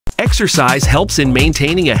Exercise helps in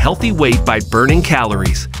maintaining a healthy weight by burning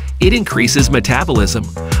calories. It increases metabolism,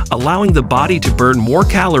 allowing the body to burn more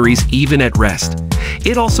calories even at rest.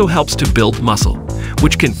 It also helps to build muscle,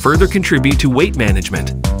 which can further contribute to weight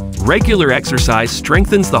management. Regular exercise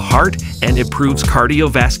strengthens the heart and improves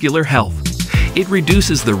cardiovascular health. It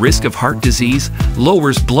reduces the risk of heart disease,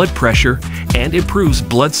 lowers blood pressure, and improves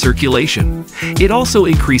blood circulation. It also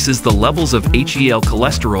increases the levels of HDL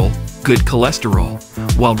cholesterol, good cholesterol,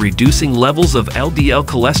 while reducing levels of LDL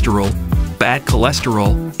cholesterol, bad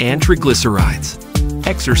cholesterol, and triglycerides.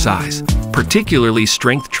 Exercise, particularly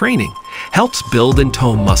strength training, helps build and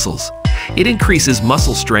tone muscles. It increases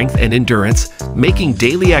muscle strength and endurance, making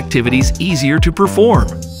daily activities easier to perform.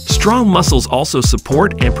 Strong muscles also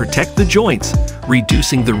support and protect the joints,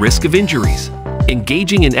 reducing the risk of injuries.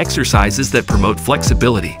 Engaging in exercises that promote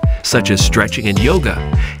flexibility, such as stretching and yoga,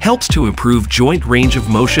 helps to improve joint range of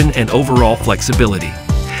motion and overall flexibility.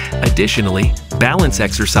 Additionally, balance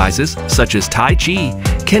exercises, such as Tai Chi,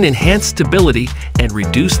 can enhance stability and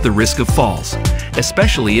reduce the risk of falls,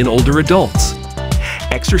 especially in older adults.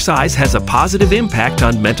 Exercise has a positive impact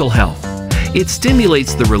on mental health. It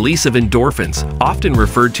stimulates the release of endorphins, often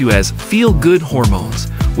referred to as feel-good hormones,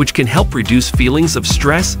 which can help reduce feelings of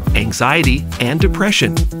stress, anxiety, and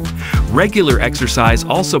depression. Regular exercise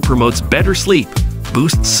also promotes better sleep,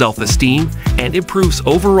 boosts self-esteem, and improves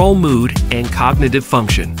overall mood and cognitive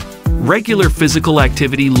function. Regular physical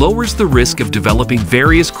activity lowers the risk of developing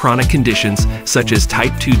various chronic conditions such as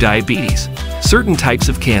type 2 diabetes, certain types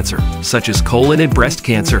of cancer such as colon and breast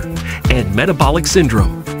cancer, and metabolic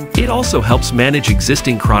syndrome. It also helps manage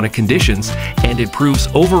existing chronic conditions and improves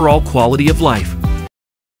overall quality of life.